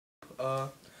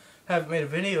Haven't made a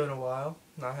video in a while.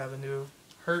 And I have a new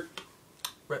hurt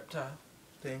reptile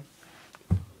thing.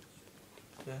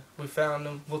 Yeah, we found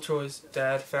them. Well, Troy's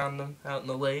dad found them out in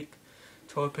the lake.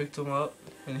 Troy picked them up,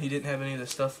 and he didn't have any of the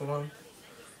stuff for them.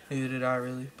 Neither did I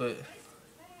really, but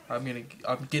I'm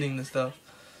getting the stuff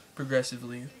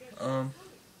progressively.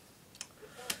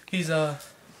 He's a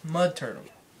mud turtle.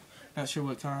 Not sure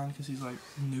what kind, because he's like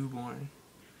newborn.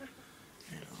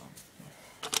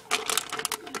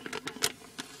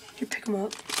 You pick him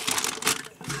up.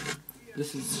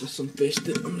 This is just some fish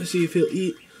that I'm gonna see if he'll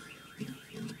eat.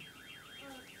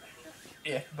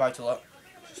 Yeah, he bites a lot.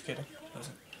 Just kidding.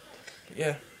 Doesn't. But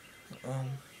yeah.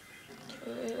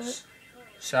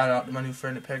 Shout out to my new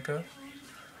friend at Petco. I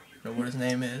don't know what his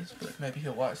name is, but maybe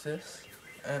he'll watch this.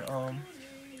 And come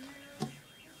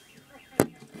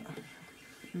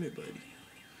here, buddy.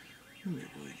 Come here,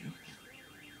 buddy.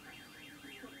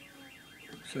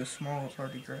 So small, it's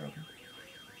hard to grab him.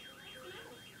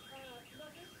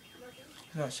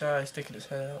 He's not shy, he's sticking his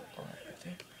head out. Alright, right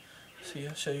there. See,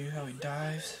 I'll show you how he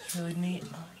dives. It's really neat.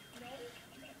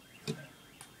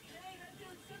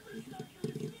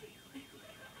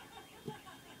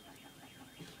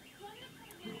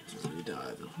 Really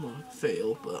dive. I'm gonna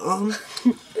fail, but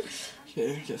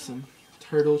okay, got some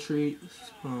turtle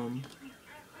treats,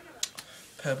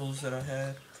 pebbles that I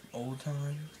had from old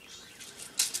times.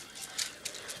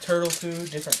 Turtle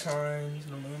food, different kinds. I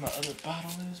don't know where my other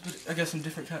bottle is, but I got some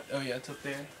different kinds. Oh yeah, it's up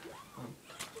there.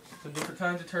 Some different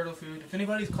kinds of turtle food. If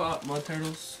anybody's caught mud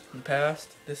turtles in the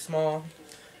past, this small,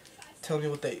 tell me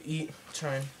what they eat.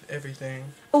 Trying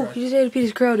everything. Oh, you just ate a piece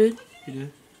of crow, dude. You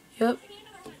did? Yep.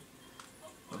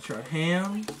 I tried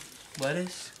ham,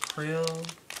 lettuce, krill,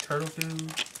 turtle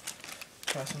food.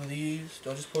 Try some of these. Do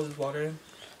I just pour this water in?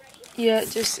 Yeah,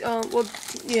 just well,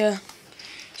 yeah.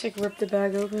 Just rip the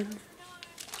bag open.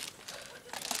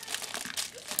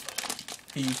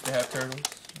 He used to have turtles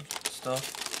and stuff.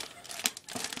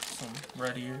 Some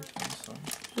red ears and some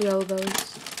yellow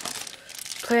bellies.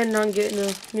 Planning on getting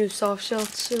a new soft shell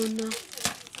soon, though.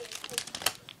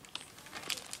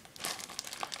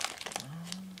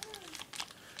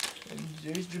 And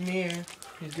there's Jameer.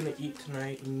 He's gonna eat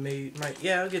tonight. And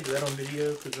yeah, I'll get that on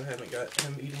video because I haven't got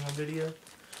him eating on video.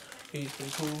 He's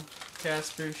pretty cool.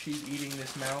 Casper, she's eating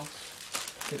this mouse.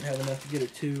 Didn't have enough to get her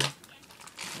two.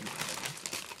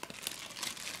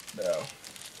 But I'll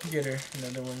get her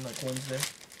another one like Wednesday.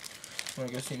 I'm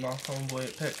gonna go see my homeboy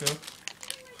at Petco.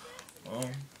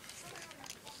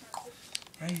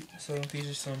 Right, so these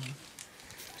are some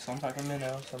type of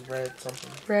minnow, some red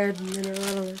something. Red minnow, I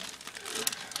don't know.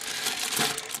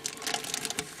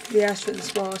 We asked for the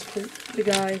smallest, but the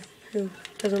guy who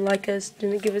doesn't like us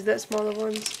didn't give us that smaller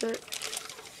ones, but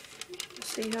we'll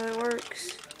see how it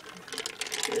works.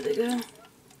 There they go.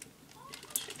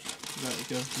 About to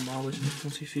go demolish them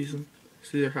once he sees them.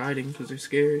 See, they're hiding because they're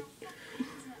scared.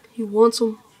 He wants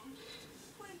them.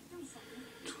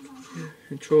 Yeah.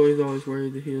 And Troy's always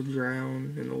worried that he'll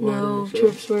drown in the water. No, so.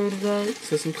 Trip's worried about it.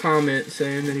 So some comments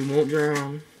saying that he won't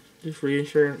drown. Just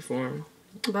reinsurance for him.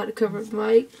 About to cover up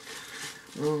Mike.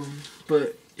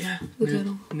 But yeah, Look at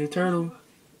him. New turtle.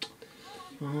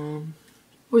 I'm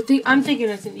thinking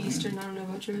it's an Eastern. I don't know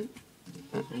about Trip.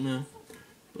 I don't know,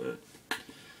 but.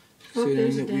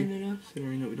 There's a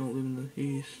considering that we don't live in the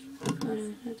East.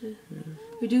 Yeah.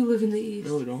 We do live in the East.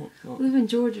 No, we don't. We live in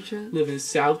Georgia, Trip. Live in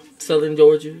southern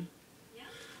Georgia.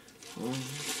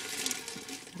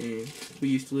 And we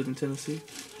used to live in Tennessee.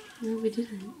 No, we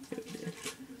didn't. Yeah.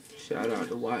 Shout out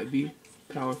to YB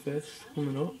Power Fest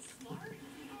coming up.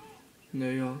 And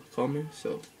there y'all coming,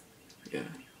 so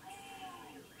yeah.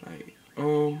 Like,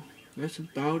 that's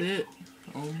about it.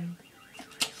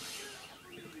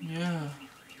 Yeah.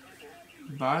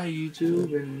 Bye,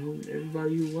 YouTube, and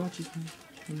everybody who watches me.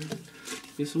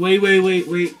 It's wait.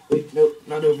 Nope,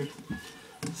 not over.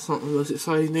 Something the most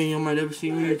exciting thing you might ever see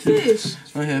on YouTube.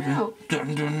 What happened?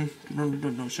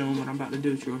 Don't show them what I'm about to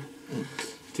do, Troy.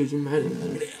 Too dramatic.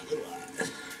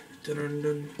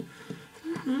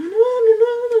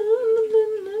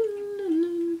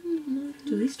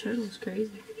 Dude, these turtles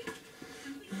crazy.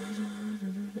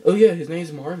 Oh yeah, his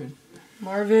name's Marvin.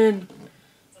 Marvin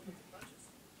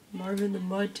the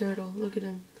mud turtle. Look at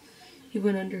him. He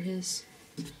went under his.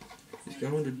 He's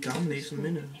going to dominate some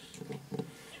minnows.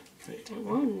 That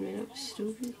one minnow was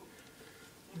stupid.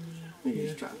 Let me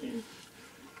just drop it in.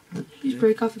 You just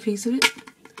break off a piece of it.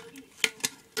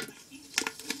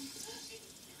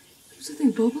 Is that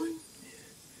thing bubbling?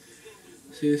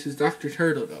 See, this is Dr.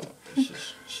 Turtle, dog. It's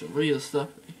just some real stuff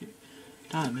right here.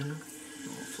 Die, minnow.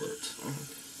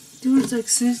 Floats. Dude, it's like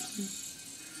sizzling.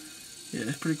 Yeah,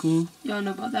 that's pretty cool. Y'all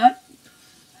know about that?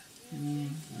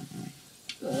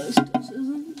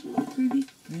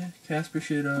 Casper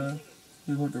should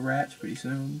be going to rats pretty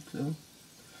soon, so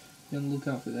be on the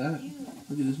lookout for that.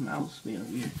 Look at this mouse being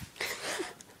weird.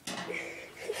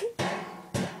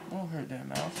 Don't hurt that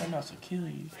mouse. That mouse will kill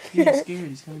you. He's scared.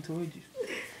 He's coming towards you.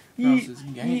 Mouse is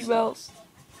gangster. Mouse.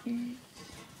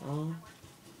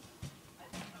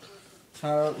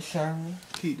 Shout out to Sherman.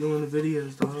 Keep doing the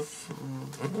videos, dog.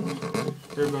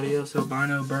 Everybody else,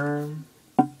 Albino Berm.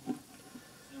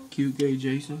 Cute gay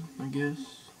Jason, I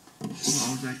guess. As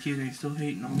long as that kid ain't still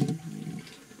hating on me.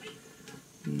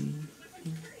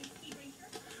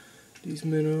 These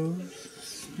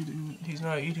minnows. He's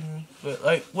not eating them. But,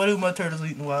 like, what do my turtles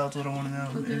eat in the wild? That's what I want to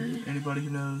know. Okay. Anybody who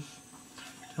knows,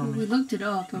 tell me. We looked it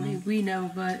up. I mean, we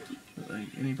know, but... Like,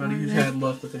 anybody who's had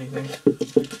luck with anything.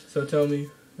 So tell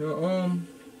me. That's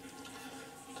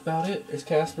about it. There's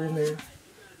Casper in there.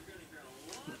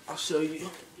 I'll show you.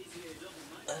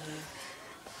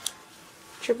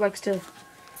 Trip likes to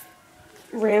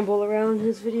ramble around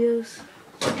his videos.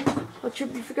 Oh,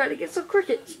 Trip, you forgot to get some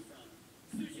crickets.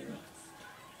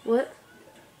 What?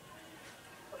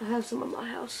 I have some in my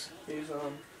house. Here's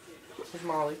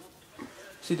Molly.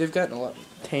 See, they've gotten a lot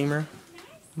tamer,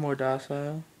 more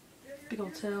docile. Big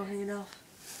old tail hanging off.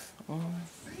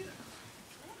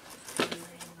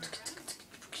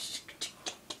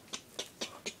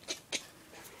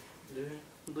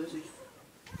 Lizzie.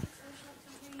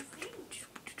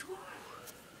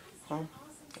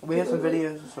 We have some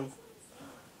videos of some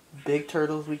big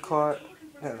turtles we caught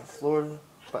in Florida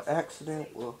by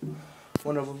accident. Well,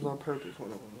 one of them's on purpose,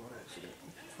 one of them's on accident.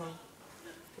 But,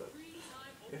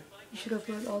 yeah. You should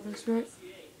upload all this, right?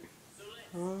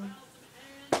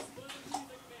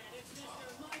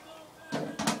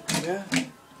 Yeah.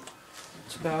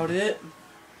 That's about it.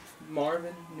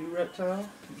 Marvin, new reptile.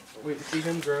 Wait to see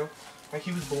him grow. Like,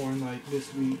 he was born like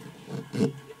this week,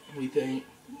 we think.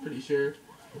 Pretty sure.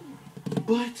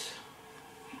 But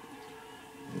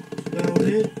that's about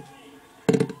it.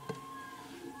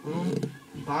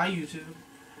 Bye, YouTube.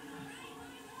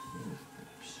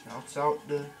 Shouts out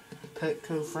to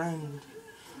Petco friend,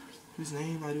 whose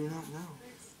name I do not know.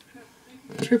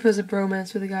 Trip has a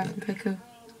bromance with a guy from Petco.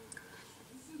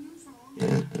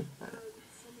 Yeah.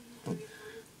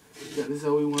 Got the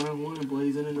Zoe 101 and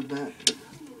blazing in the back.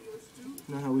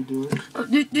 Know how we do it. Oh,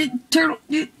 turtle!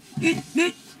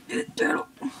 Turtle!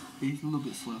 He's a little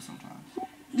bit slow sometimes.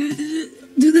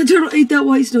 Dude, that turtle ate that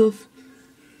white stuff.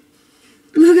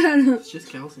 Look at him. It's just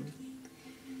calcium.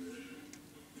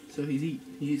 So he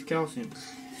eats calcium.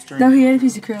 No, he had a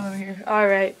piece of krill over here.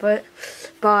 Alright, but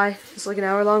bye. It's like an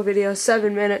hour-long video.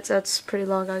 7 minutes. That's pretty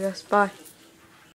long, I guess. Bye.